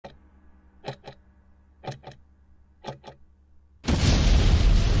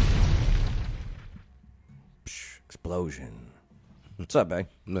explosion. What's up, babe?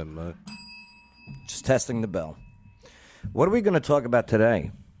 Nothing much. Just testing the bell. What are we going to talk about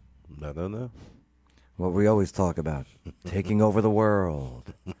today? I don't know. What we always talk about. Taking over the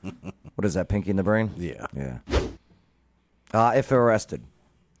world. What is that, Pinky in the Brain? Yeah. Yeah. If arrested.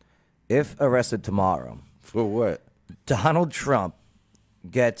 If arrested tomorrow. For what? Donald Trump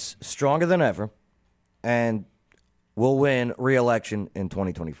gets stronger than ever and will win re-election in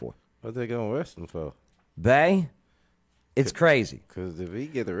 2024. What they going to arrest him for? Bay, it's crazy. Because if he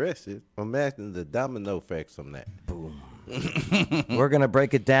get arrested, imagine the domino effects on that. Boom. We're going to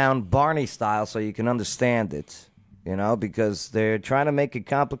break it down Barney style so you can understand it, because they're trying to make it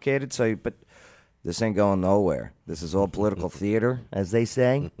complicated. But this ain't going nowhere. This is all political theater, as they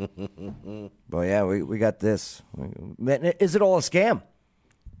say. But yeah, we got this. Is it all a scam?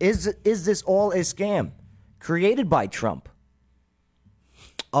 Is this all a scam created by Trump?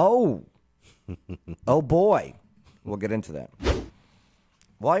 Oh boy. We'll get into that.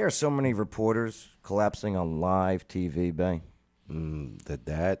 Why are so many reporters collapsing on live TV, Bay? The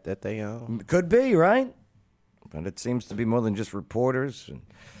dad that they own? Could be, right? But it seems to be more than just reporters.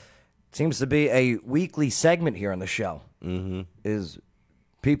 It seems to be a weekly segment here on the show. Mm-hmm. Is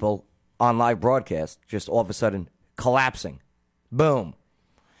people on live broadcast just all of a sudden collapsing. Boom.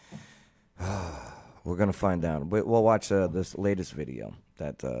 We're going to find out. We'll watch this latest video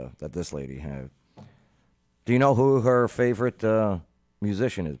that this lady had. Do you know who her favorite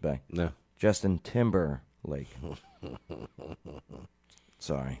musician is, Bay? No. Justin Timberlake.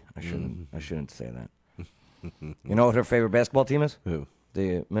 Sorry, I shouldn't say that. You know what her favorite basketball team is? Who?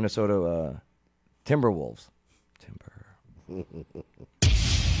 The Minnesota Timberwolves.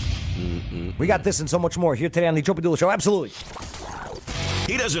 We got this and so much more here today on the Joe Padula Show. Absolutely.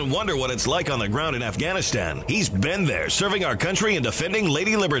 He doesn't wonder what it's like on the ground in Afghanistan. He's been there, serving our country and defending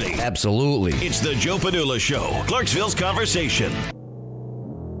Lady Liberty. Absolutely. It's the Joe Padula Show, Clarksville's Conversation.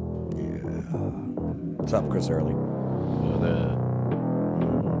 Yeah. What's up, Chris Early?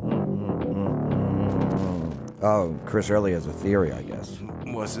 Oh, Chris Early has a theory, I guess.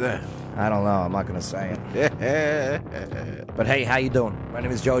 What's that? I don't know. I'm not going to say it. But hey, how you doing? My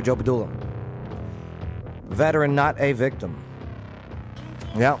name is Joe Padula. Veteran, not a victim.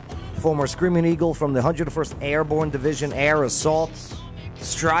 Yeah, former Screaming Eagle from the 101st Airborne Division Air Assault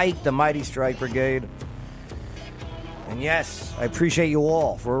Strike, the mighty Strike Brigade. And yes, I appreciate you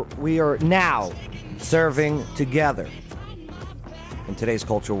all, for we are now serving together in today's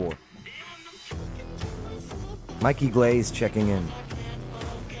culture war. Mikey Glaze checking in.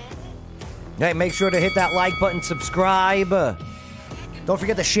 Hey, make sure to hit that like button, subscribe. Don't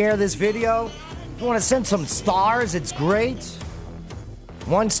forget to share this video. If you want to send some stars, it's great.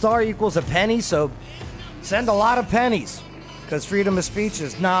 1 star equals a penny, so send a lot of pennies, because freedom of speech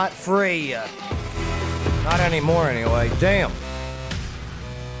is not free. Not anymore, anyway. Damn.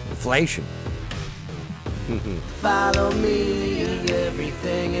 Inflation. Follow me,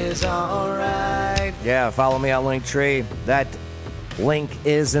 everything is alright. Yeah, follow me on Linktree. That link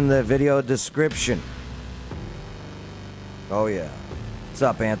is in the video description. Oh, yeah. What's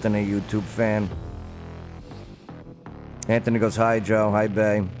up, Anthony, YouTube fan? Anthony goes, hi, Joe. Hi,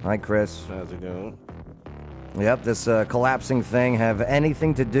 Bay. Hi, Chris. How's it going? Yep, this collapsing thing have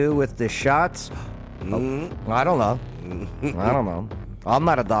anything to do with the shots? Oh, I don't know. I don't know. I'm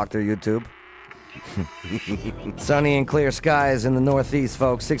not a doctor, YouTube. Sunny and clear skies in the northeast,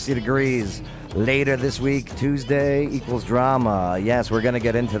 folks. 60 degrees. Later this week, Tuesday equals drama. Yes, we're going to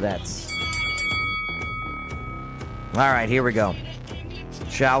get into that. All right, here we go.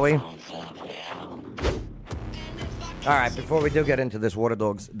 Shall we? All right, before we do get into this,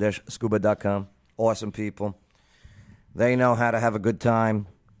 waterdogs-scuba.com. Awesome people. They know how to have a good time,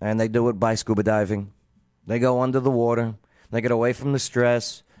 and they do it by scuba diving. They go under the water. They get away from the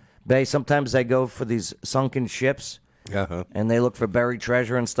stress. Sometimes they go for these sunken ships, and they look for buried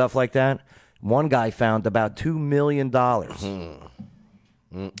treasure and stuff like that. One guy found about $2 million.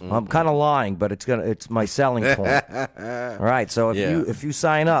 I'm kind of lying, but it's my selling point. All right, so if you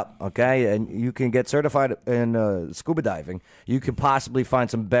sign up, okay, and you can get certified in scuba diving, you could possibly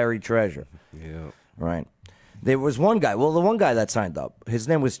find some buried treasure. Yeah. Right. There was one guy. Well, the one guy that signed up, his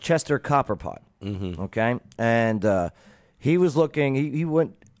name was Chester Copperpot. Mm-hmm. Okay, and he was looking. He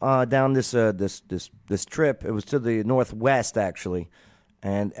went down this trip. It was to the northwest actually,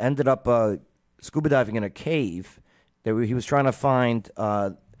 and ended up scuba diving in a cave. He was trying to find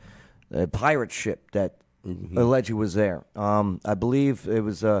a pirate ship that allegedly was there. I believe it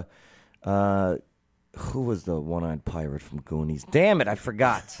was Who was the one-eyed pirate from Goonies? Damn it, I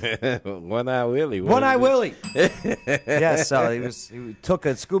forgot. One-Eye Willie. One-Eye Willie. Yes, so he took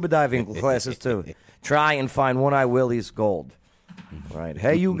a scuba diving classes to try and find One-Eye Willie's gold. Right.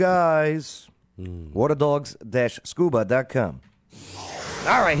 Hey, you guys. Waterdogs-scuba.com.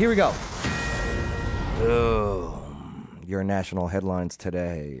 All right, here we go. Your national headlines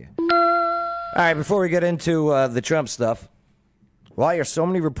today. All right, before we get into the Trump stuff, why are so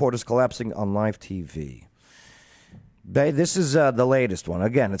many reporters collapsing on live TV? This is the latest one.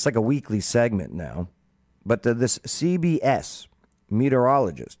 Again, it's like a weekly segment now. But this CBS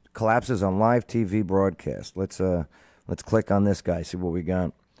meteorologist collapses on live TV broadcast. Let's click on this guy, see what we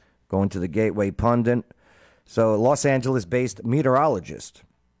got. Going to the Gateway Pundit. So, Los Angeles-based meteorologist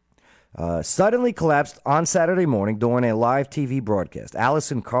suddenly collapsed on Saturday morning during a live TV broadcast.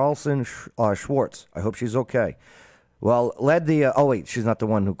 Allison Carlson Schwartz, I hope she's okay. Well, led the, she's not the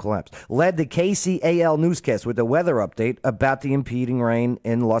one who collapsed. Led the KCAL newscast with a weather update about the impending rain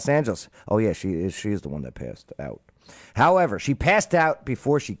in Los Angeles. Oh, yeah, she is the one that passed out. However, she passed out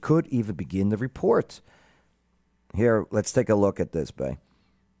before she could even begin the report. Here, let's take a look at this, Bay.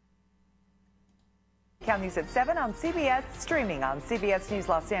 Count News at 7 on CBS, streaming on CBS News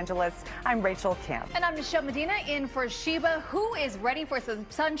Los Angeles. I'm Rachel Kemp. And I'm Michelle Medina in for Sheba, who is ready for some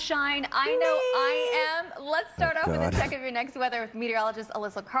sunshine. I know I am. Let's start off with a check of your next weather with meteorologist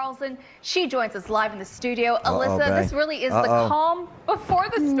Alyssa Carlson. She joins us live in the studio. Alyssa, this really is the calm before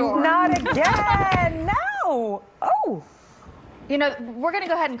the storm. Not again. No. Oh. You know, we're going to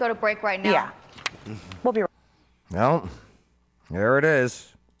go ahead and go to break right now. Yeah. We'll be right back. Well, there it is.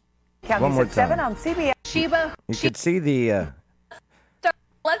 Count One News more at 7 time. on CBS. Sheba, You could see the. You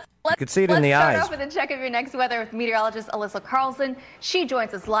could see it in the Let's eyes. start off with a check of your next weather with meteorologist Alyssa Carlson. She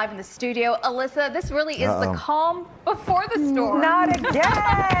joins us live in the studio. Alyssa, this really is the calm before the storm. Not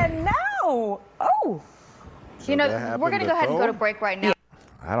again. No. Oh. You know, we're going to go ahead and go to break right now.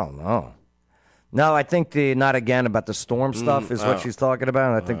 I don't know. No, I think the not again about the storm stuff is what she's talking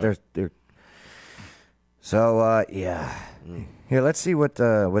about. I think they're. So yeah. Here, let's see what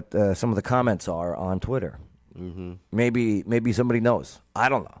some of the comments are on Twitter. Mm-hmm. Maybe somebody knows. I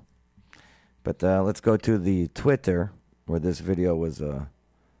don't know. But let's go to the Twitter where this video was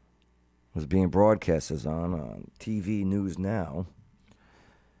being broadcasted on TV News Now.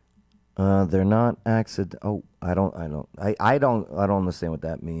 They're not accident. Oh, I don't understand what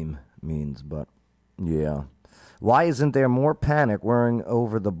that meme means, but yeah. Why isn't there more panic worrying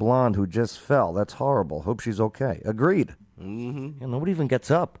over the blonde who just fell? That's horrible. Hope she's okay. Agreed. Mm-hmm. Yeah, nobody even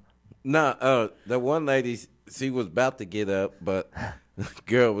gets up. No, the one lady, she was about to get up, but the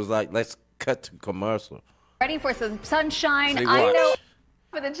girl was like, let's cut to commercial. Ready for some sunshine. Say I what? know.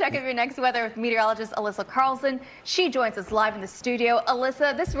 For the check of your next weather with meteorologist Alyssa Carlson. She joins us live in the studio.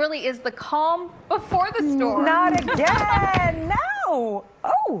 Alyssa, this really is the calm before the storm. Not again. No.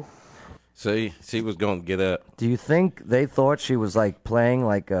 Oh. See, she was going to get up. Do you think they thought she was like playing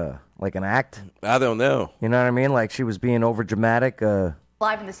like an act? I don't know. You know what I mean? Like she was being over dramatic.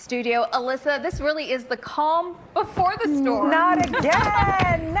 Live in the studio. Alyssa, this really is the calm before the storm. Not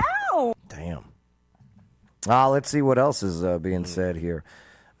again. No. Damn. Let's see what else is being said here.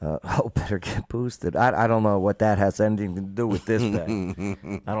 Better get boosted. I don't know what that has anything to do with this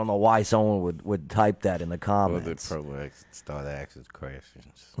thing. I don't know why someone would type that in the comments. Well, the pro start asking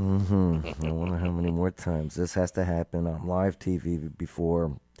questions. I wonder how many more times this has to happen on live TV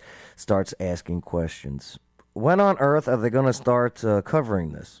before starts asking questions. When on earth are they going to start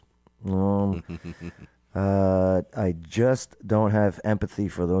covering this? I just don't have empathy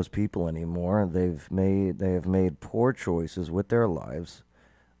for those people anymore. They have made poor choices with their lives.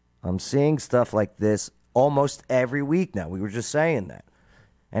 I'm seeing stuff like this almost every week now. We were just saying that.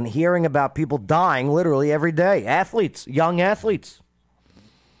 And hearing about people dying literally every day. Athletes, young athletes.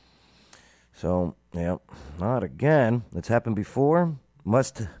 So, yeah, not again. It's happened before.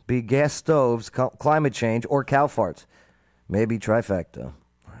 Must be gas stoves, climate change, or cow farts. Maybe trifecta. All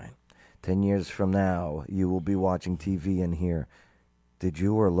right. 10 years from now, you will be watching TV and hear, did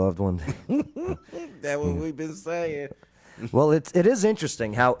you or a loved one... That's what we've been saying. Well, it is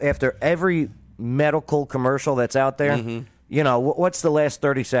interesting how after every medical commercial that's out there, you know, what's the last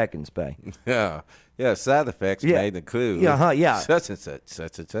 30 seconds, Bay? Yeah, side effects made include. Yeah. Such and such,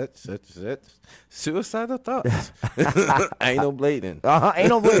 such and such, such and such. Suicidal thoughts. Anal bleeding.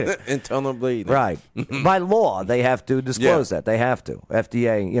 Anal bleeding. Internal bleeding. Right. By law, they have to disclose that. They have to.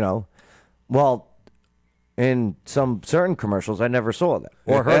 FDA, you know. Well, in some certain commercials, I never saw that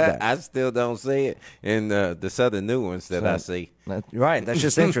or heard that. I still don't see it in the Southern new ones that I see. Right. That's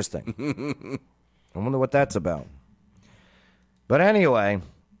just interesting. I wonder what that's about. But anyway,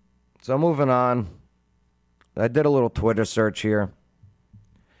 so moving on. I did a little Twitter search here.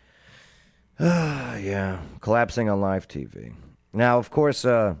 Yeah, collapsing on live TV. Now, of course,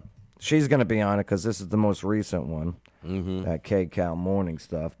 she's going to be on it because this is the most recent one, that K-Cow morning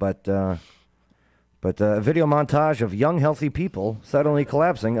stuff. But a video montage of young, healthy people suddenly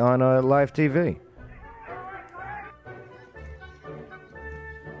collapsing on live TV.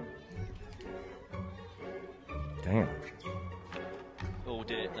 Damn. Oh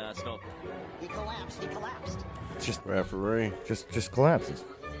dear, no, it's not. He collapsed. Just referee. Just collapses.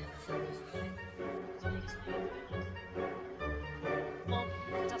 Well,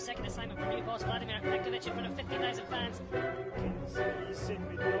 tough second assignment for new boss Vladimir Petkovic in front of 50,000 fans.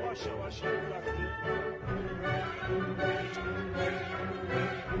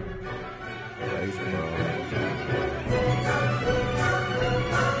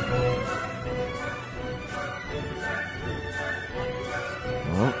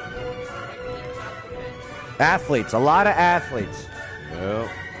 Athletes, a lot of athletes. Well,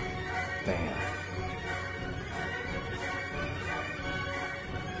 damn.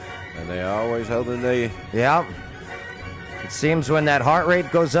 And they always holding their... Yeah. It seems when that heart rate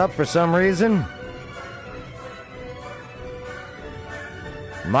goes up for some reason,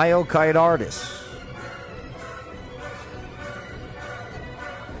 myocarditis.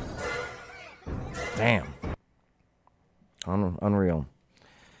 Damn. Unreal.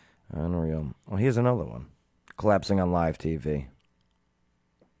 Well, here's another one. Collapsing on live TV.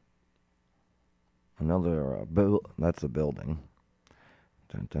 Another, that's a building.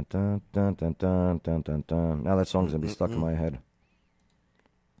 Dun, dun, dun, dun, dun, dun, dun, dun, dun. Now that song's going to be stuck in my head.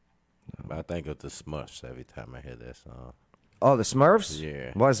 I think of the Smurfs every time I hear that song. Oh, the Smurfs?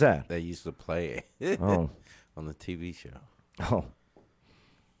 Yeah. Why's that? They used to play it Oh. on the TV show. Oh.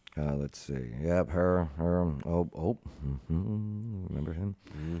 Let's see. Yep, her. Remember him?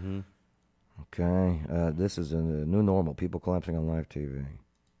 Mm-hmm. Okay. This is a new normal. People collapsing on live TV.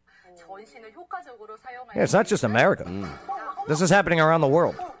 Yeah, it's not just America. This is happening around the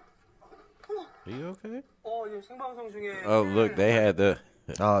world. Are you okay? Oh, look, they had the...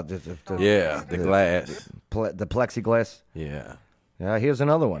 Oh, the glass. The plexiglass. Yeah. Yeah, here's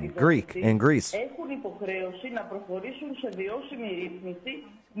another one. Greek, in Greece. Έχουν υποχρέωση να προχωρήσουν σε βιώσιμη ρύθμιση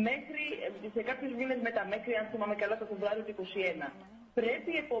μέχρι σε κάποιους μήνες μετά, μέχρι αν θυμάμαι καλά το Φεβρουάριο του 2021.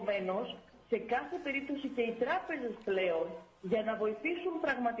 Πρέπει επομένως σε κάθε περίπτωση και οι τράπεζες πλέον για να βοηθήσουν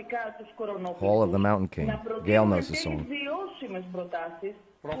πραγματικά τους κορονόπληκτους να προτείνουν και βιώσιμες προτάσεις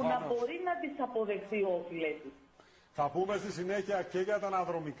που να μπορεί να τις αποδεχθεί ο οφειλέτης. Θα πούμε στη συνέχεια και για τα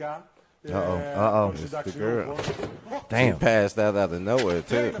αναδρομικά. Uh-oh. Damn. She passed out of nowhere,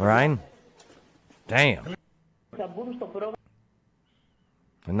 too. Ryan? Damn.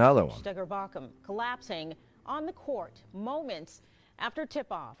 Another one. Duggar Bockham collapsing on the court moments after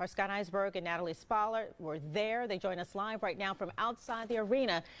tip-off. Our Scott Eisberg and Natalie Spaller were there. They join us live right now from outside the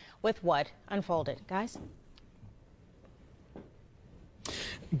arena with what unfolded. Guys?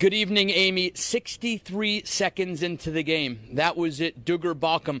 Good evening, Amy. 63 seconds into the game. That was it. Duggar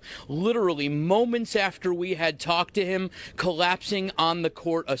Bockham, literally moments after we had talked to him, collapsing on the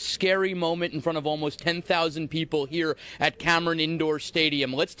court. A scary moment in front of almost 10,000 people here at Cameron Indoor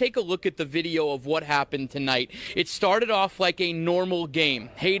Stadium. Let's take a look at the video of what happened tonight. It started off like a normal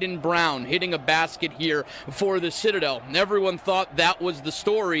game. Hayden Brown hitting a basket here for the Citadel. Everyone thought that was the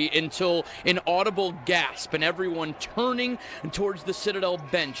story until an audible gasp and everyone turning towards the Citadel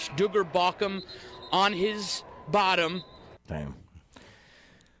bench. Duggar Bockham on his bottom. Damn.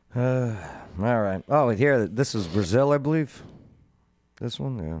 All right. Oh, here, this is Brazil, I believe. This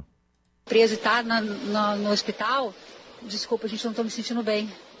one, yeah. Preso e tá no hospital. Desculpa, a gente não tá me sentindo bem.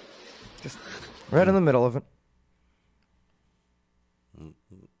 Just right in the middle of it.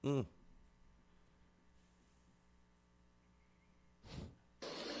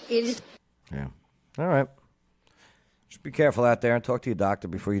 Yeah. All right. Just be careful out there and talk to your doctor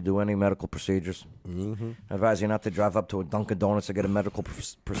before you do any medical procedures. Mm-hmm. I advise you not to drive up to a Dunkin' Donuts to get a medical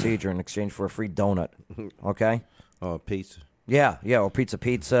procedure in exchange for a free donut. Okay? Or pizza. Yeah, or pizza.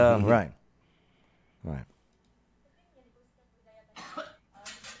 Mm-hmm. Right.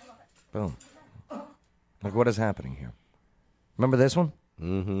 Boom. Look what is happening here. Remember this one?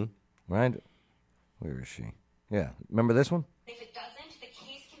 Mm-hmm. Right? Where is she? Yeah. Remember this one? If it doesn't, the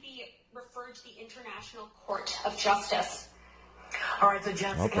case can be referred to the International Court of Justice. All right, so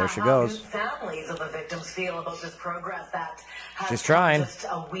Jessica, there she how goes. do families of the victims feel about this progress that has She's come trying. just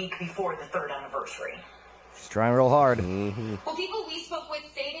a week before the third anniversary? She's trying real hard. Mm-hmm. Well, people we spoke with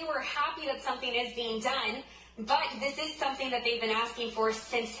say they were happy that something is being done, but this is something that they've been asking for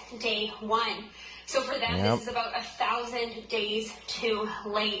since day one. So for them, This is about 1,000 days too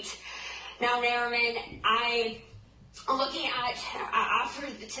late. Now, Nariman, looking at after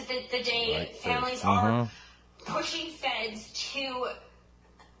the day, families are pushing the feds to.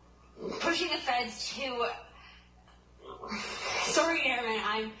 Sorry,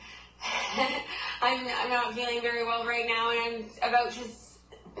 Nariman, I'm not feeling very well right now, and I'm about to.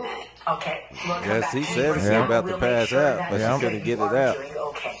 Okay. Yes, he said he's about to pass out, but she's going to get it out.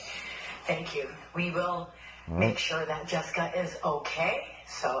 Okay. Thank you. We will make sure that Jessica is okay.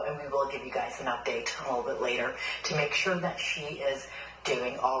 And we will give you guys an update a little bit later to make sure that she is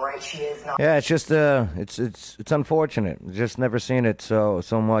doing all right. She is not. Yeah, it's just it's unfortunate. Just never seen it so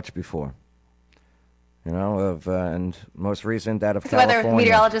much before. You know, and most recent out of California. Weather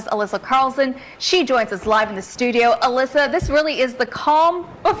meteorologist Alyssa Carlson. She joins us live in the studio. Alyssa, this really is the calm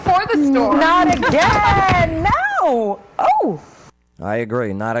before the storm. Not again. No. Oh. I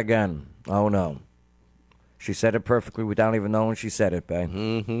agree. Not again. Oh, no. She said it perfectly without even knowing she said it, babe.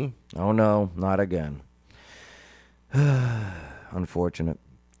 Mm-hmm. Oh, no. Not again. Unfortunate.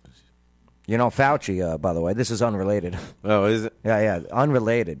 You know, Fauci, by the way, this is unrelated. Oh, is it? Yeah.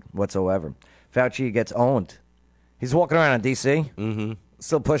 Unrelated whatsoever. Fauci gets owned. He's walking around in D.C.,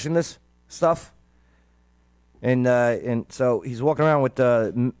 still pushing this stuff. And so he's walking around with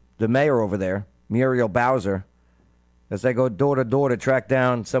the mayor over there, Muriel Bowser, as they go door to door to track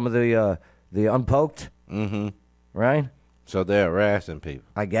down some of the unpoked. Mm-hmm. Right? So they're harassing people.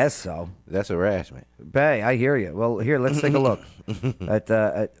 I guess so. That's harassment. Bay, I hear you. Well, here, let's take a look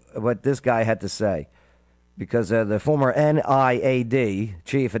at what this guy had to say. Because the former NIAID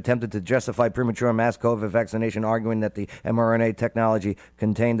chief attempted to justify premature mass COVID vaccination, arguing that the mRNA technology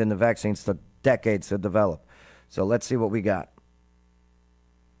contained in the vaccines took decades to develop. So let's see what we got.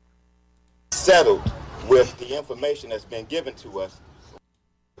 Settled with the information that's been given to us.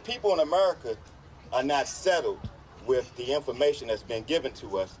 People in America are not settled with the information that's been given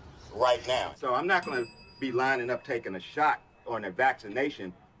to us right now. So I'm not going to be lining up taking a shot on a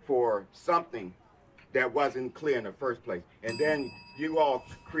vaccination for something that wasn't clear in the first place. And then you all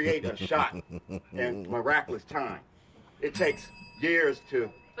create a shot in miraculous time. It takes years to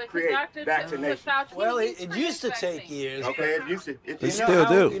create vaccination. Well, it used to take years. Okay, it used to. They still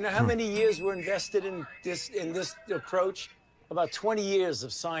do. You know how many years were invested in this approach? About 20 years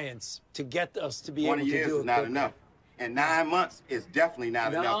of science to get us to be able to do it. 20 years is not enough. And 9 months is definitely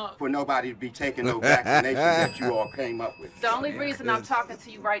not enough for nobody to be taking no vaccinations that you all came up with. The only reason I'm talking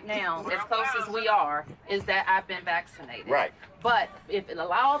to you right now, as close as we are, is that I've been vaccinated. Right. But if it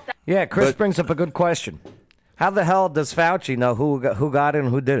allows that... Yeah, Chris brings up a good question. How the hell does Fauci know who got it and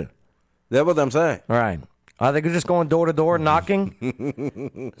who didn't? That's what I'm saying. Right. Are they just going door to door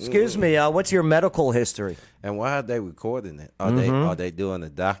knocking? Excuse me, what's your medical history? And why are they recording it? Are they doing a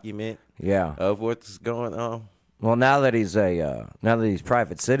document? Yeah. Of what's going on? Well, now that he's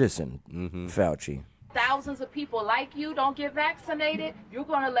private citizen, Fauci. Thousands of people like you don't get vaccinated, you're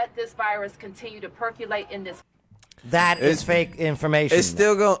going to let this virus continue to percolate in this. That is fake information. It's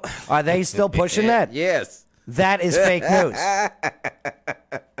still going. Are they still pushing that? Yes. That is fake news.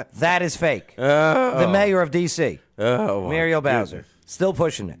 That is fake. Oh. The mayor of D.C., Muriel Bowser, still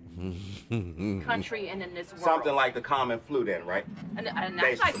pushing it. Country and in this world. Something like the common flu then, right? And I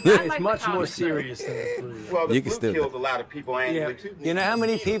like it's much more serious than the flu. Well, the flu killed a lot of people annually, too. You know how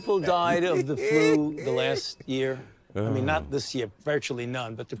many people died of the flu the last year? I mean, not this year, virtually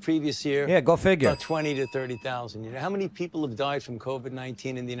none, but the previous year. Yeah, go figure. About 20 to 30,000. You know how many people have died from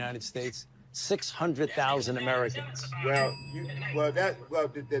COVID-19 in the United States? 600,000 Americans.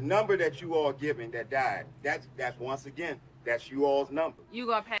 The number that you all giving that died, that's once again, that's you all's number. You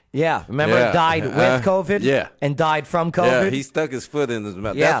gonna pay? Yeah, remember died with COVID and died from COVID? Yeah, he stuck his foot in his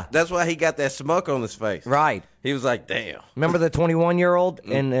mouth. Yeah. That's why he got that smirk on his face. Right. He was like, damn. Remember the 21-year-old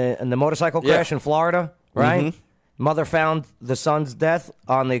in the motorcycle crash in Florida, right? Mm-hmm. Mother found the son's death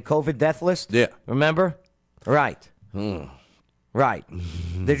on the COVID death list? Yeah. Remember? Right. Right.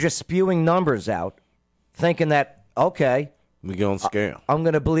 They're just spewing numbers out, thinking that, okay. We're going to scare him. I'm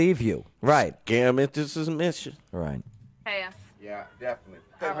going to believe you. Right. Scare him into submission. Right. Pay us. Yeah, definitely.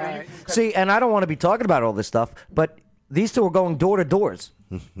 All right. See, and I don't want to be talking about all this stuff, but these two are going door to doors,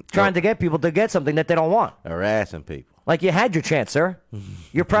 trying to get people to get something that they don't want. Harassing people. Like you had your chance, sir.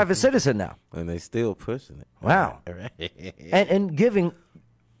 You're a private citizen now. And they still pushing it. Wow. And giving,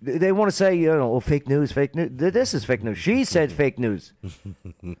 they want to say, fake news, fake news. This is fake news. She said fake news.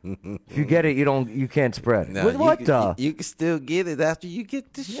 If you get it, you can't spread it. No, you can still get it after you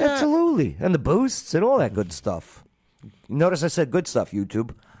get the shot. Absolutely. And the boosts and all that good stuff. Notice I said good stuff,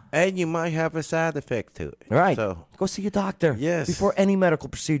 YouTube. And you might have a side effect to it. Right. So go see your doctor. Yes. Before any medical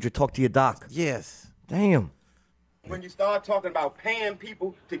procedure, talk to your doc. Yes. Damn. When you start talking about paying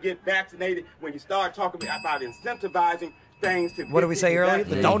people to get vaccinated, when you start talking about incentivizing things to What did we say earlier?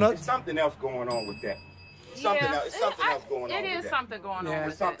 The donuts? There's something else going on with that. Something else going on. It is something going on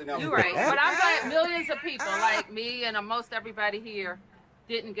with something that. else. You're right. But I'm glad millions of people like me and most everybody here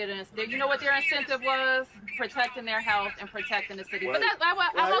didn't get an. You know what their incentive was? Protecting their health and protecting the city. But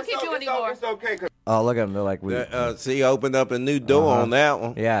I won't keep you anymore. It's okay. Oh, look at him. They're like, see, he opened up a new door on that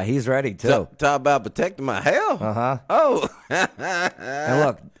one. Yeah, he's ready, too. Talk about protecting my health. Uh-huh. Oh. And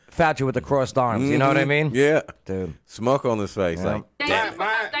look, Fauci with the crossed arms. You know what I mean? Yeah. Dude. Smoke on his face. Yeah.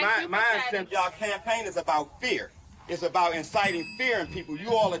 Like, My incentive, y'all campaign is about fear. It's about inciting fear in people.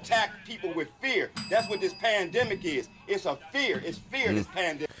 You all attack people with fear. That's what this pandemic is. It's a fear. It's fear, this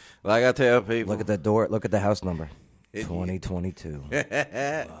pandemic. Like I tell people. Look at that door. Look at the house number. 2022.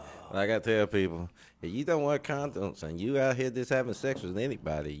 Like I tell people, if you don't wear condoms and you out here just having sex with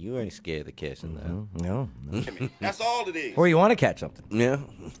anybody, you ain't scared of catching that. No. That's all it is. Or you want to catch something. Yeah.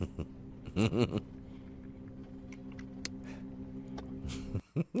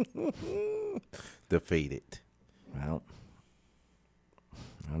 Defeated. Well,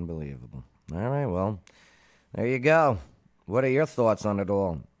 unbelievable. All right, well, there you go. What are your thoughts on it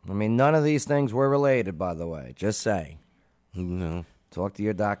all? I mean, none of these things were related, by the way. Just saying. No. Talk to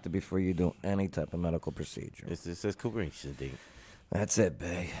your doctor before you do any type of medical procedure. It's just a coincidence. That's it,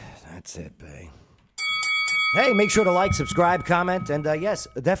 bae. That's it, bae. Hey, make sure to like, subscribe, comment, and yes,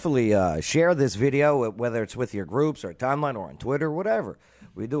 definitely share this video, whether it's with your groups or timeline or on Twitter, whatever.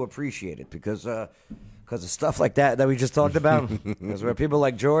 We do appreciate it because of stuff like that we just talked about. Because we're people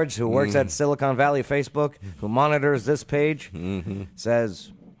like George, who works at Silicon Valley Facebook, who monitors this page,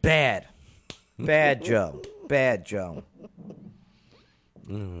 says, bad Joe. Bad Joe.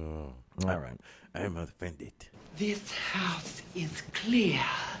 All right. I'm offended. This house is clear.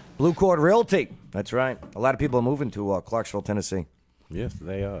 Blue Cord Realty. That's right. A lot of people are moving to Clarksville, Tennessee. Yes,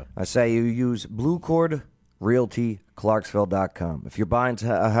 they are. I say you use Blue Cord Realty, Clarksville.com. If you're buying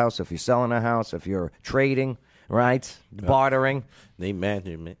a house, if you're selling a house, if you're trading, right, bartering. Need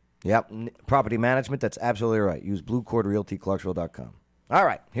management. Yep, property management. That's absolutely right. Use Blue Cord Realty, Clarksville.com. All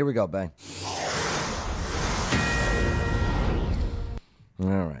right, here we go, bang.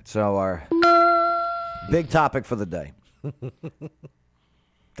 All right, so our big topic for the day.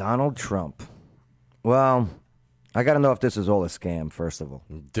 Donald Trump. Well, I got to know if this is all a scam, first of all.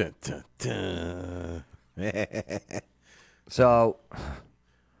 Dun, dun, dun. So,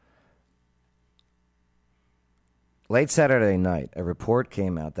 late Saturday night, a report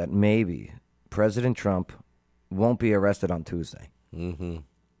came out that maybe President Trump won't be arrested on Tuesday. Mm-hmm.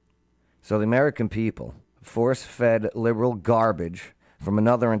 So the American people, force-fed liberal garbage from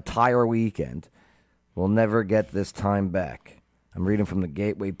another entire weekend, will never get this time back. I'm reading from the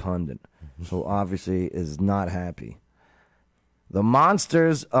Gateway Pundit, who obviously is not happy. The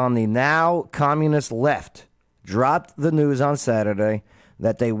monsters on the now communist left dropped the news on Saturday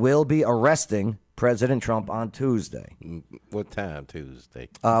that they will be arresting President Trump on Tuesday. What time Tuesday?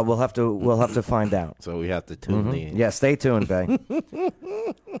 We'll have to find out. So we have to tune in. Yeah, stay tuned, babe.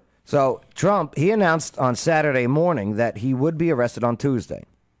 So Trump, he announced on Saturday morning that he would be arrested on Tuesday,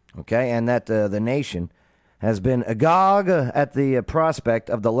 okay, and that the nation has been agog at the prospect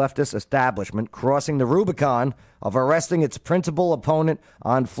of the leftist establishment crossing the Rubicon of arresting its principal opponent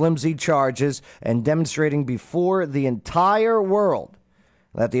on flimsy charges and demonstrating before the entire world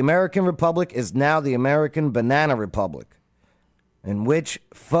that the American Republic is now the American Banana Republic, in which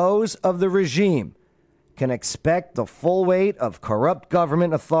foes of the regime can expect the full weight of corrupt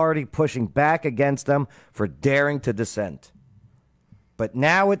government authority pushing back against them for daring to dissent. But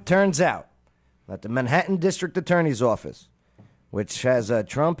now it turns out that the Manhattan District Attorney's Office, which has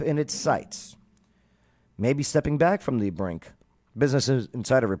Trump in its sights, may be stepping back from the brink. Business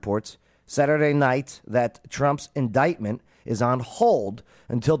Insider reports Saturday night that Trump's indictment is on hold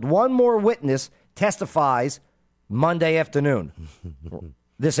until one more witness testifies Monday afternoon.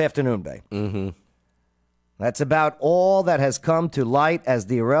 This afternoon, babe. Mm-hmm. That's about all that has come to light as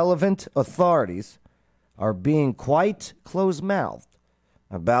the irrelevant authorities are being quite close-mouthed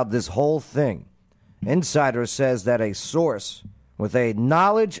about this whole thing. Insider says that a source with a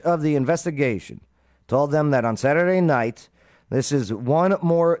knowledge of the investigation told them that on Saturday night, there is one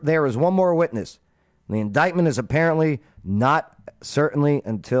more witness. The indictment is apparently not certainly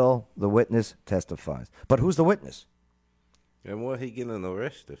until the witness testifies. But who's the witness? And what he getting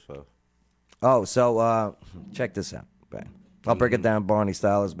arrested for? Oh, so check this out. I'll break it down Barney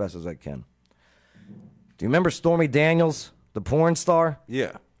style as best as I can. Do you remember Stormy Daniels, the porn star?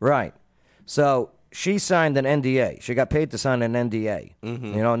 Yeah. Right. So she signed an NDA. She got paid to sign an NDA,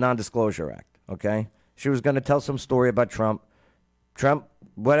 Mm-hmm. Non-Disclosure Act, okay? She was going to tell some story about Trump. Trump,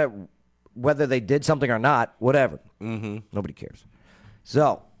 whether they did something or not, whatever. Mm-hmm. Nobody cares.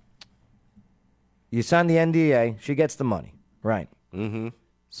 So, you sign the NDA. She gets the money. Right. Mm-hmm.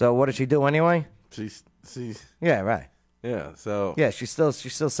 So, what does she do anyway? She's Yeah, right. yeah. So Yeah, she still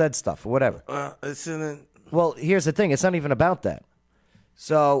said stuff or whatever. it's in it. Well, here's the thing. It's not even about that.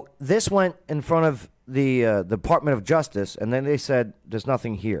 So this went in front of the Department of Justice, and then they said there's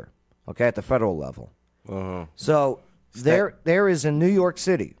nothing here, okay, at the federal level. Uh-huh. So there is in New York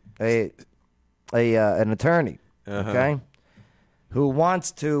City an attorney, okay, who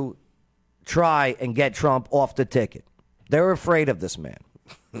wants to try and get Trump off the ticket. They're afraid of this man.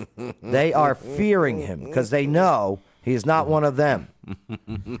 They are fearing him because they know he is not one of them.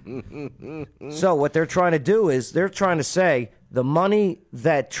 So what they're trying to do is they're trying to say the money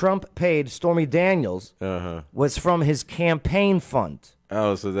that Trump paid Stormy Daniels was from his campaign fund.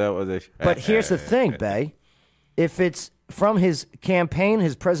 Oh, so that was a... But here's the thing, Bay. If it's from his campaign,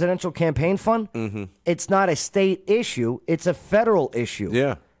 his presidential campaign fund, it's not a state issue. It's a federal issue.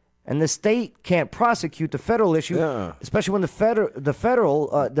 Yeah. And the state can't prosecute the federal issue, especially when the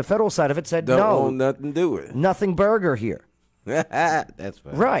federal side of it said Don't no, want nothing to do with it. nothing burger here. That's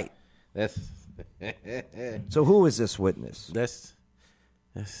funny. Right. That's So who is this witness?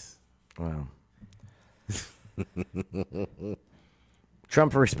 that's Wow.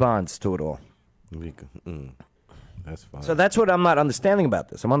 Trump responds to it all. That's fine. So that's what I'm not understanding about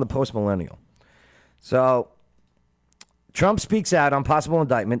this. I'm on the post-millennial. So Trump speaks out on possible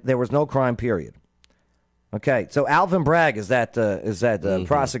indictment. There was no crime, period. Okay, so Alvin Bragg is that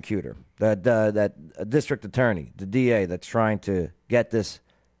prosecutor, that district attorney, the DA that's trying to get this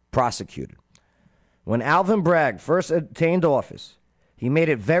prosecuted. When Alvin Bragg first attained office, he made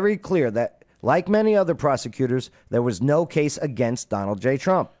it very clear that, like many other prosecutors, there was no case against Donald J.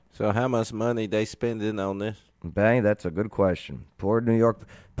 Trump. So how much money they spending on this? Bang, that's a good question. Poor New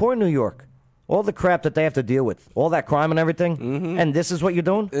York. All the crap that they have to deal with, all that crime and everything, and this is what you're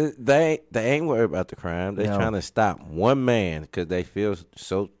doing? They ain't worried about the crime. They're No. trying to stop one man because they feel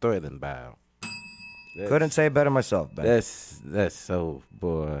so threatened by him. Couldn't say it better myself, Bang. That's so,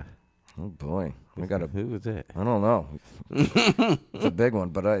 boy. Oh, boy. Who was that? I don't know. It's a big one,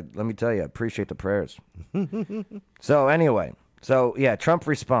 but let me tell you, I appreciate the prayers. So anyway, Trump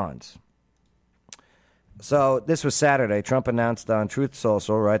responds. So this was Saturday. Trump announced on Truth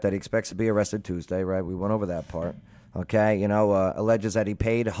Social, right, that he expects to be arrested Tuesday, right? We went over that part. Okay, alleges that he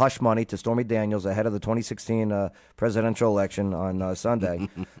paid hush money to Stormy Daniels ahead of the 2016 presidential election on Sunday.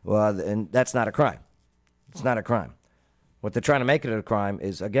 Well, and that's not a crime. It's not a crime. What they're trying to make it a crime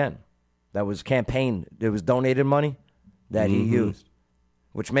is, again, that was campaign. It was donated money that he used,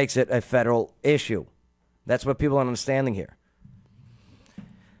 which makes it a federal issue. That's what people are understanding here.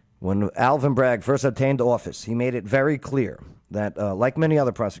 When Alvin Bragg first obtained office, he made it very clear that, like many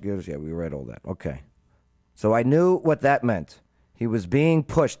other prosecutors, we read all that. Okay. So I knew what that meant. He was being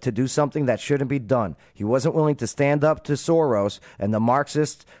pushed to do something that shouldn't be done. He wasn't willing to stand up to Soros and the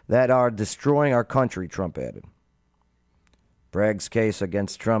Marxists that are destroying our country, Trump added. Bragg's case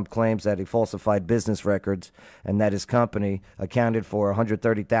against Trump claims that he falsified business records and that his company accounted for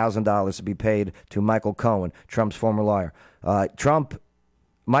 $130,000 to be paid to Michael Cohen, Trump's former lawyer.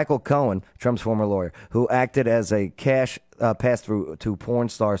 Michael Cohen, Trump's former lawyer, who acted as a cash pass-through to porn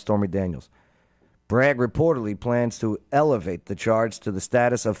star Stormy Daniels. Bragg reportedly plans to elevate the charge to the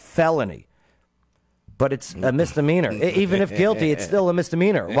status of felony. But it's a misdemeanor. Even if guilty, it's still a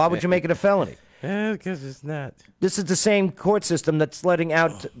misdemeanor. Why would you make it a felony? Yeah, because it's not. This is the same court system that's letting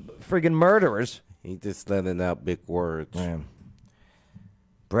out friggin' murderers. He just letting out big words. Man.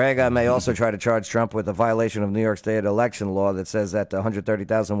 Bragg may also try to charge Trump with a violation of New York State election law that says that the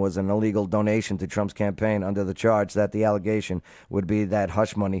 $130,000 was an illegal donation to Trump's campaign under the charge that the allegation would be that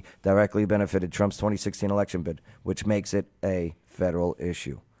hush money directly benefited Trump's 2016 election bid, which makes it a federal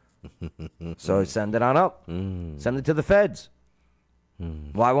issue. So send it on up. Send it to the feds.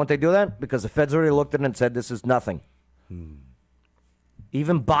 Why won't they do that? Because the feds already looked at it and said this is nothing.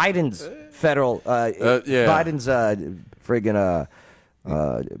 Even Biden's federal, Biden's friggin'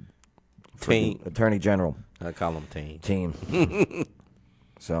 team attorney general. I call him team.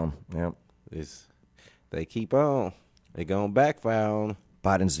 So, yeah. They keep on. They going backfire on him.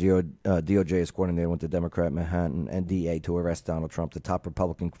 Biden's DOJ is coordinating with the Democrat Manhattan and DA to arrest Donald Trump, the top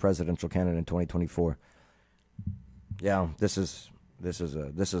Republican presidential candidate in 2024. Yeah, this is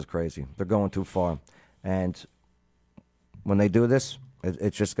crazy. They're going too far, and when they do this,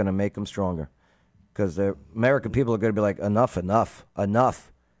 it's just going to make them stronger. Because the American people are going to be like, enough.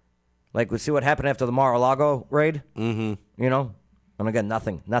 Like, we see what happened after the Mar-a-Lago raid. And again,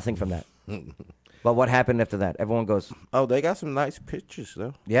 nothing from that. But what happened after that? Everyone goes, oh, they got some nice pictures,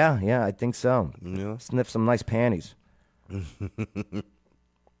 though. Yeah, I think so. Yeah. Sniff some nice panties.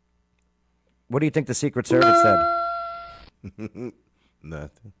 What do you think the Secret Service said?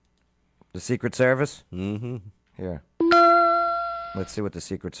 Nothing. The Secret Service? Mm-hmm. Here. Let's see what the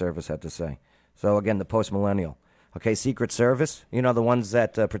Secret Service had to say. So, again, the post-millennial. Okay, Secret Service, you know, the ones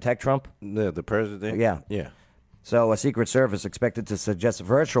that protect Trump? The president? Yeah. Yeah. So, a Secret Service expected to suggest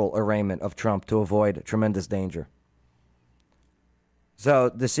virtual arraignment of Trump to avoid tremendous danger. So,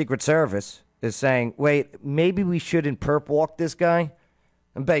 the Secret Service is saying, wait, maybe we shouldn't perp walk this guy?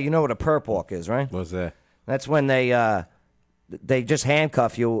 I bet you know what a perp walk is, right? What's that? That's when they just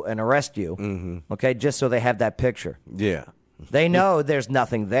handcuff you and arrest you, okay, just so they have that picture. Yeah. They know there's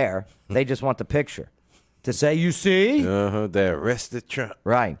nothing there. They just want the picture to say, you see? They arrested Trump.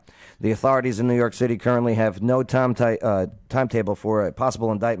 Right. The authorities in New York City currently have no timetable for a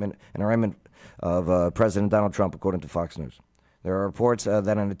possible indictment and arraignment of President Donald Trump, according to Fox News. There are reports that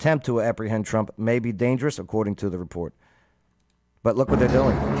an attempt to apprehend Trump may be dangerous, according to the report. But look what they're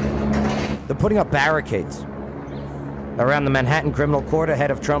doing. They're putting up barricades around the Manhattan Criminal Court ahead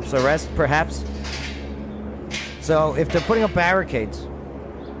of Trump's arrest, perhaps. So if they're putting up barricades,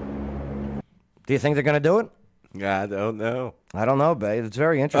 do you think they're going to do it? I don't know. I don't know, babe. It's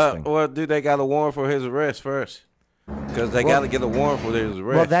very interesting. Well, do they got a warrant for his arrest first? Because they got to get a warrant for his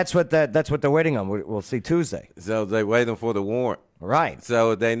arrest. Well, that's what they're waiting on. We'll see Tuesday. So they're waiting for the warrant. Right.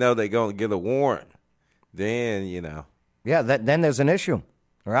 So they know they're going to get a warrant. Then, you know. Yeah, then there's an issue.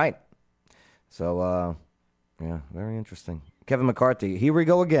 Right. So, yeah, very interesting. Kevin McCarthy, here we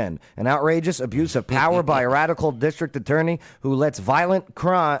go again. An outrageous abuse of power by a radical district attorney who lets violent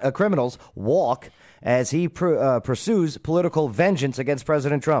criminals walk as he pursues political vengeance against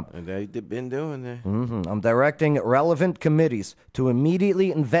President Trump. And they've been doing that. I'm directing relevant committees to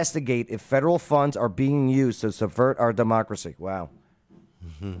immediately investigate if federal funds are being used to subvert our democracy. Wow.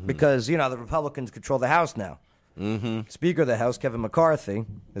 Because, you know, the Republicans control the House now. Speaker of the House, Kevin McCarthy,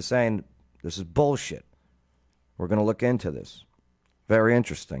 is saying this is bullshit. We're going to look into this. Very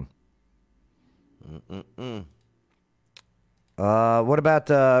interesting. What about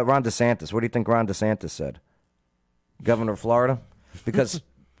Ron DeSantis? What do you think Ron DeSantis said? Governor of Florida? Because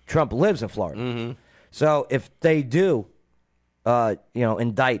Trump lives in Florida. So if they do,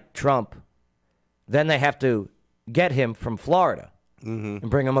 indict Trump, then they have to get him from Florida and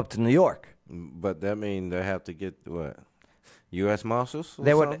bring him up to New York. But that means they have to get what? U.S. Marshals?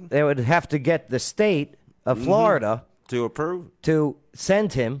 They would have to get the state of Florida to approve, to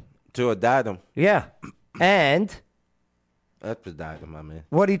send him to indict him. Yeah, and expedite him. I mean,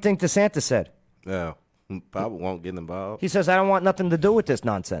 what do you think DeSantis said? No, probably won't get involved. He says, "I don't want nothing to do with this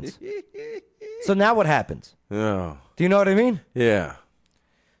nonsense." So now what happens? Yeah. Do you know what I mean? Yeah.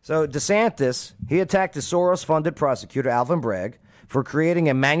 So DeSantis, he attacked the Soros-funded prosecutor Alvin Bragg for creating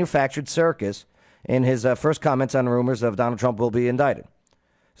a manufactured circus in his first comments on rumors of Donald Trump will be indicted.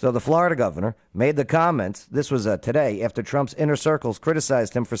 So the Florida governor made the comments. This was today after Trump's inner circles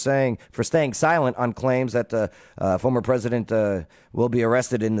criticized him for staying silent on claims that the former president will be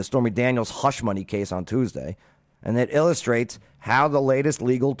arrested in the Stormy Daniels hush money case on Tuesday. And it illustrates how the latest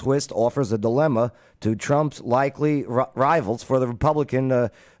legal twist offers a dilemma to Trump's likely rivals for the Republican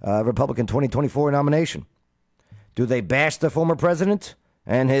 2024 nomination. Do they bash the former president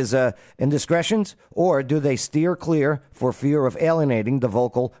and his indiscretions, or do they steer clear for fear of alienating the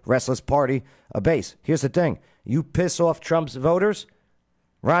vocal, restless party base? Here's the thing. You piss off Trump's voters,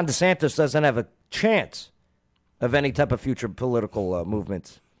 Ron DeSantis doesn't have a chance of any type of future political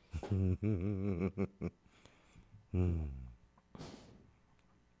movements.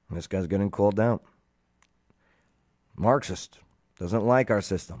 This guy's getting called out. Marxist. Doesn't like our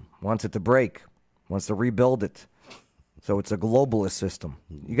system. Wants it to break. Wants to rebuild it. So it's a globalist system.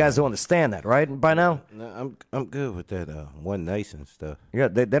 You guys don't understand that, right? By now? No, I'm good with that one nation stuff. Yeah,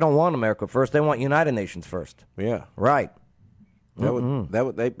 they don't want America first. They want United Nations first. Yeah. Right. That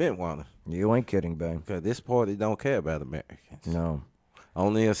what they've been wanting. You ain't kidding, babe. Because this party don't care about Americans. No.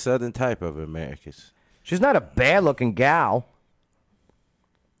 Only a certain type of Americans. She's not a bad-looking gal.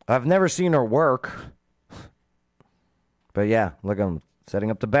 I've never seen her work. But yeah, look, I'm setting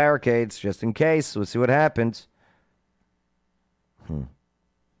up the barricades just in case. We'll see what happens.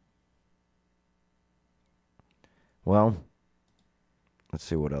 Well, let's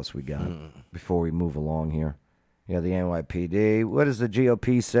see what else we got before we move along here. Yeah, the NYPD. What is the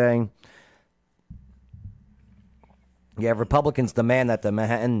GOP saying? Yeah, Republicans demand that the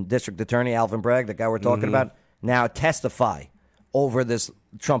Manhattan District Attorney, Alvin Bragg, the guy we're talking about, now testify over this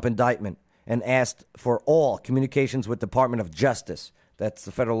Trump indictment and asked for all communications with Department of Justice, that's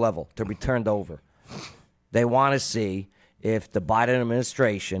the federal level, to be turned over. They want to see if the Biden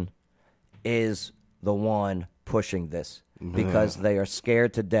administration is the one pushing this because they are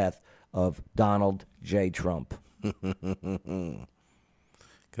scared to death of Donald J. Trump. Because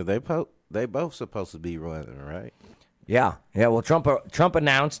they both supposed to be running, right? Yeah. Well, Trump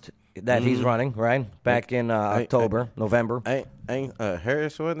announced that he's running, right? Back in November. Ain't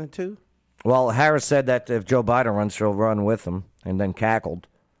Harris running too? Well, Harris said that if Joe Biden runs, she'll run with him, and then cackled.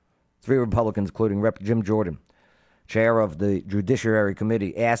 3 Republicans, including Rep. Jim Jordan, chair of the Judiciary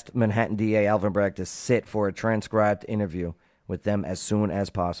Committee, asked Manhattan DA Alvin Bragg to sit for a transcribed interview with them as soon as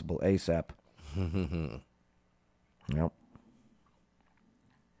possible, ASAP. Yep.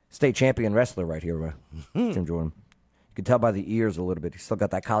 State champion wrestler right here, Jim Jordan. You can tell by the ears a little bit. He's still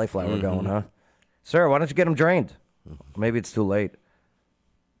got that cauliflower going, huh? Sir, why don't you get him drained? Maybe it's too late.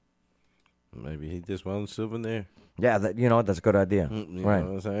 Maybe he just wants a souvenir. Yeah, that's a good idea. You right.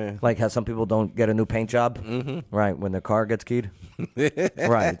 know what I'm saying? Like how some people don't get a new paint job, right, when their car gets keyed.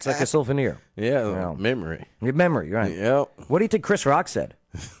 Right, it's like a souvenir. Yeah, memory. Your memory, right. Yep. What do you think Chris Rock said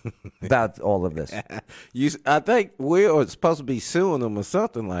about all of this? I think Will is supposed to be suing him or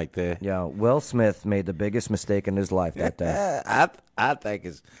something like that. Yeah, Will Smith made the biggest mistake in his life that day. I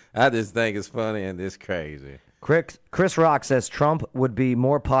just think it's funny and it's crazy. Chris Rock says Trump would be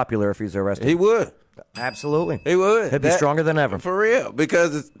more popular if he's arrested. He would. Absolutely. He would. He'd be stronger than ever. For real.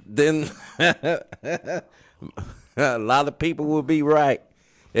 Because then a lot of people would be right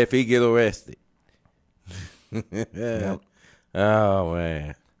if he get arrested. Yep. Oh,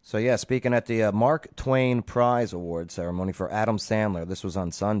 man. So, yeah, speaking at the Mark Twain Prize Award ceremony for Adam Sandler, this was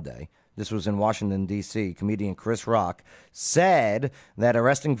on Sunday. This was in Washington, D.C. Comedian Chris Rock said that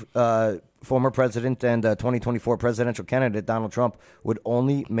arresting former president and 2024 presidential candidate Donald Trump would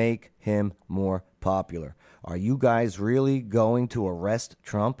only make him more popular. Are you guys really going to arrest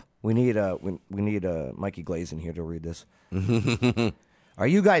Trump? We need Mikey Glaze in here to read this. Are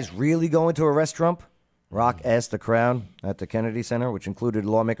you guys really going to arrest Trump? Rock asked the crowd at the Kennedy Center, which included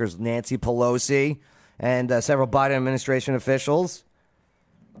lawmakers Nancy Pelosi and several Biden administration officials.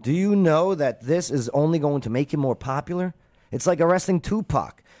 Do you know that this is only going to make him more popular? It's like arresting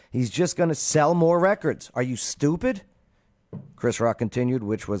Tupac. He's just going to sell more records. Are you stupid? Chris Rock continued,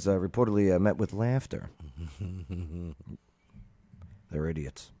 which was reportedly met with laughter. They're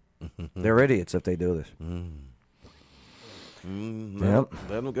idiots. They're idiots if they do this. Let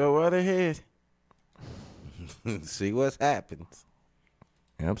them go right ahead. See what happens.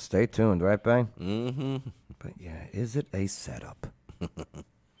 Yep, stay tuned, right, Bang? Mm-hmm. But, yeah, is it a setup?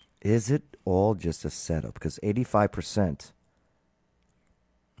 Is it all just a setup? Because 85%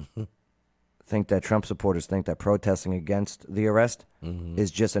 think that Trump supporters think that protesting against the arrest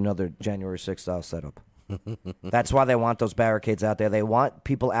is just another January 6th style setup. That's why they want those barricades out there. They want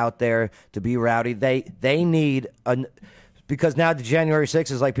people out there to be rowdy. They need because now the January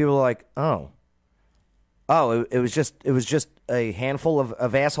 6th is like people are like, it was just a handful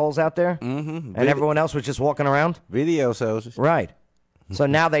of assholes out there, and everyone else was just walking around. Video soldiers, right? So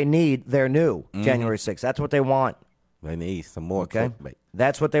now they need their new January 6th. That's what they want. They need some more clickbait.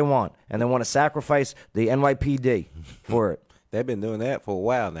 That's what they want, and they want to sacrifice the NYPD for it. They've been doing that for a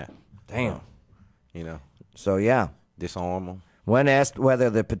while now. Damn. So yeah, disarm them. When asked whether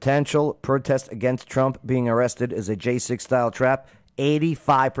the potential protest against Trump being arrested is a J6 style trap,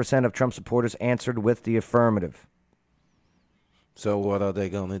 85% of Trump supporters answered with the affirmative. So what are they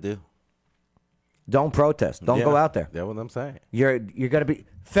going to do? Don't protest. Don't go out there. That's what I'm saying. You're going to be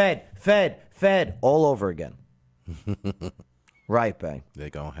fed all over again. Right, Bay. They're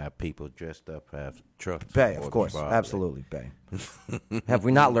going to have people dressed up, have trucks. Bay, of course. Absolutely, Bay. Have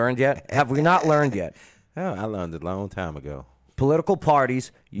we not learned yet? Oh, I learned a long time ago. Political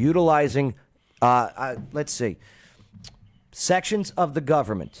parties utilizing, let's see, sections of the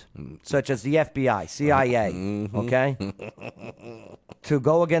government, such as the FBI, CIA, okay, to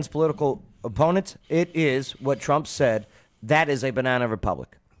go against political opponents. It is what Trump said. That is a banana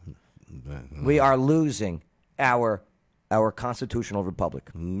republic. We are losing our constitutional republic.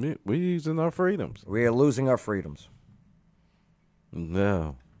 We're using our freedoms. We are losing our freedoms.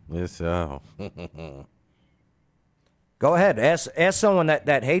 No, it's so. Go ahead. Ask someone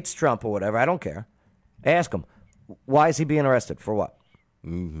that hates Trump or whatever. I don't care. Ask him. Why is he being arrested? For what?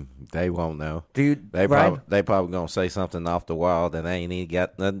 They won't know. They probably going to say something off the wall that ain't even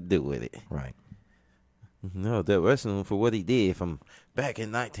got nothing to do with it. Right. No, they're arresting him for what he did from back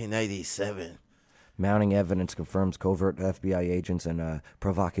in 1987. Mounting evidence confirms covert FBI agents and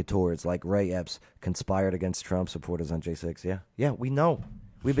provocateurs like Ray Epps conspired against Trump supporters on J6. Yeah, we know.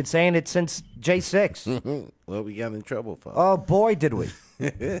 We've been saying it since J6. Well, we got in trouble for it. Oh, boy, did we.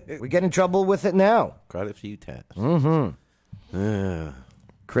 We get in trouble with it now. Quite a few times. Mm-hmm.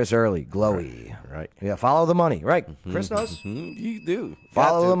 Chris Early, glowy. Right. Yeah, follow the money. Right. Chris knows. You do.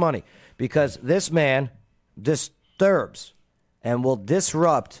 Follow the money. Because this man disturbs and will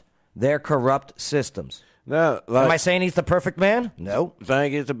disrupt their corrupt systems. No, Am I saying he's the perfect man? No. The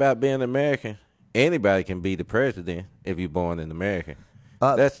thing is about being American. Anybody can be the president if you're born in America.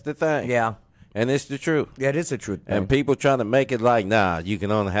 That's the thing. Yeah. And it's the truth. Yeah, it is the truth. And people trying to make it like, nah, you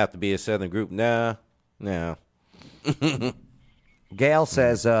can only have to be a Southern group. Nah. Gail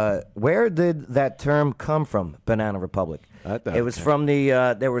says, where did that term come from, Banana Republic? It was from the,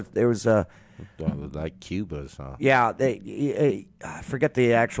 there was like Cuba or something. Yeah, I forget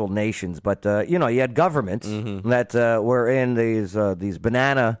the actual nations, but you had governments that were in these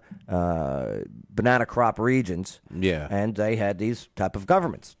banana crop regions. Yeah, and they had these type of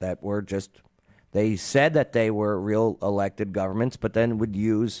governments that were they said that they were real elected governments, but then would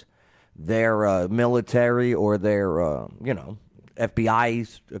use their military or their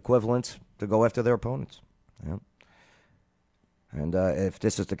FBI equivalents to go after their opponents. Yeah. And if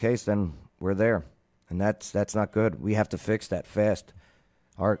this is the case, then we're there, and that's not good. We have to fix that fast.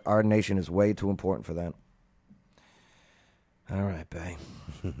 Our nation is way too important for that. All right, Bay.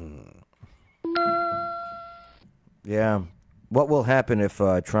 Yeah. What will happen if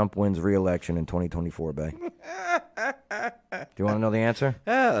Trump wins re-election in 2024, Bay? Do you want to know the answer?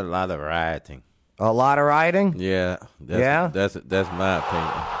 A lot of rioting. A lot of rioting? Yeah. That's my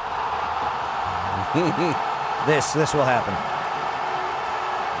opinion. This will happen.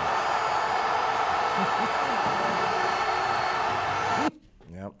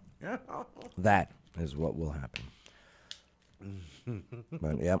 Yep. That is what will happen.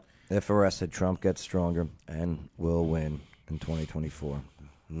 But, yep, if arrested, Trump gets stronger and will win in 2024.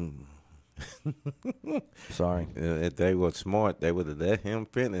 Sorry. If they were smart, they would have let him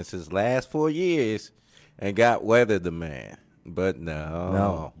finish his last 4 years and got weather the man. But no.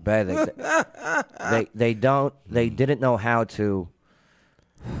 No, bad. They didn't know how to.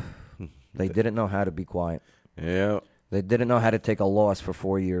 They didn't know how to be quiet. Yeah. They didn't know how to take a loss for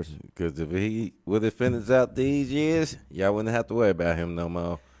 4 years. Because if he would have finished out these years, y'all wouldn't have to worry about him no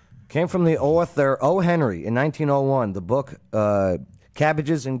more. Came from the author O. Henry in 1901, the book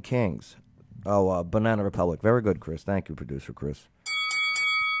Cabbages and Kings. Banana Republic. Very good, Chris. Thank you, producer Chris.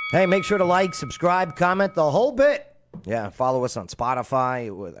 Hey, make sure to like, subscribe, comment, the whole bit. Yeah, follow us on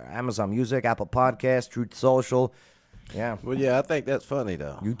Spotify, with Amazon Music, Apple Podcasts, Truth Social. Yeah. Well, yeah, I think that's funny,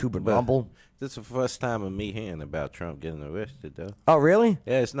 though. YouTube and Rumble. This is the first time of me hearing about Trump getting arrested, though. Oh, really?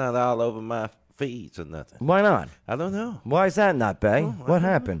 Yeah, it's not all over my feeds or nothing. Why not? I don't know. Why is that not, Bay? What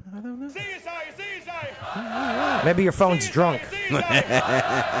happened? I don't know. Maybe your phone's drunk.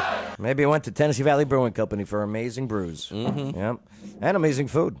 Maybe it went to Tennessee Valley Brewing Company for amazing brews. Mm-hmm. Yep. And amazing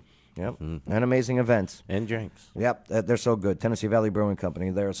food. Yep. And amazing events. And drinks. Yep. They're so good. Tennessee Valley Brewing Company.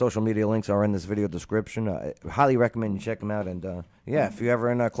 Their social media links are in this video description. I highly recommend you check them out. And, if you're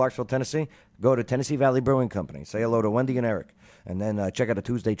ever in Clarksville, Tennessee, go to Tennessee Valley Brewing Company. Say hello to Wendy and Eric. And then check out a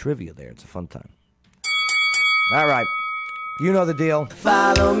Tuesday trivia there. It's a fun time. All right. You know the deal.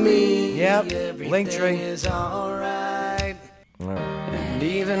 Follow me. Yep. Linktree is all right. All right. And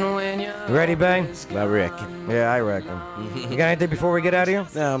even when you're You ready, Bang? I reckon. Yeah, I reckon. You got anything before we get out of here?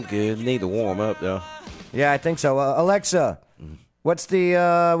 No, I'm good. Need to warm up, though. Yeah, I think so. Alexa, what's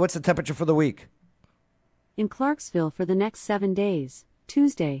the temperature for the week? In Clarksville for the next 7 days.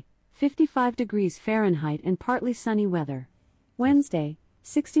 Tuesday, 55 degrees Fahrenheit and partly sunny weather. Wednesday,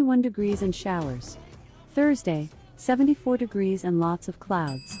 61 degrees and showers. Thursday, 74 degrees and lots of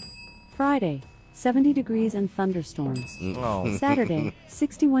clouds. Friday, 70 degrees and thunderstorms. Oh. Saturday,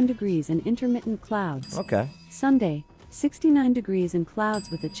 61 degrees and intermittent clouds. Okay. Sunday, 69 degrees and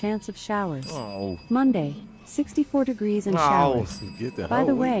clouds with a chance of showers. Oh. Monday, 64 degrees and showers. By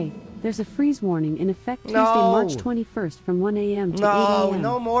the way, there's a freeze warning in effect Tuesday, March 21st from 1 a.m. to 8 a.m.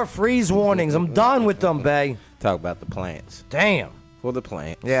 No more freeze warnings. I'm done with them, Bay. Talk about the plants. Damn. For the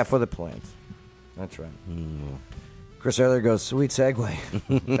plants. Yeah, for the plants. That's right. Chris Earlier goes, sweet segue.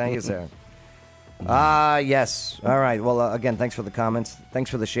 Thank you, sir. Yes. All right. Well, again, thanks for the comments. Thanks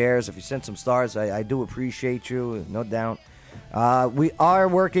for the shares. If you sent some stars, I do appreciate you, no doubt. We are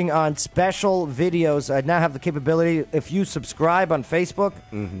working on special videos. I now have the capability, if you subscribe on Facebook,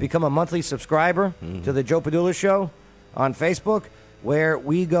 become a monthly subscriber to the Joe Padula Show on Facebook, where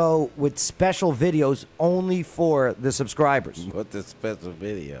we go with special videos only for the subscribers. What's the special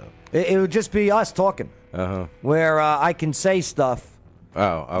video? It would just be us talking. Uh-huh. Where I can say stuff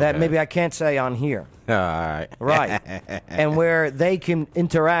Oh, okay. That maybe I can't say on here. All right. Right. And where they can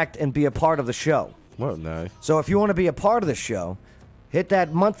interact and be a part of the show. Well, nice. So if you want to be a part of the show, hit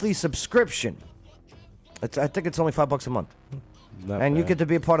that monthly subscription. I think it's only $5 a month. Not and you bad. get to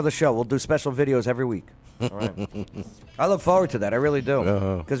be a part of the show. We'll do special videos every week. All right. I look forward to that. I really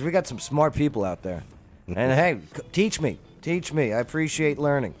do. Because we got some smart people out there. And hey, teach me. Teach me. I appreciate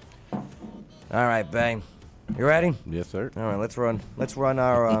learning. All right, Bang. You ready? Yes, sir. All right, let's run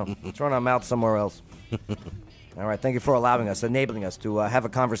our mouth somewhere else. All right, thank you for allowing us, enabling us to have a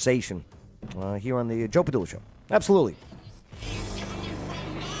conversation here on the Joe Padula Show. Absolutely.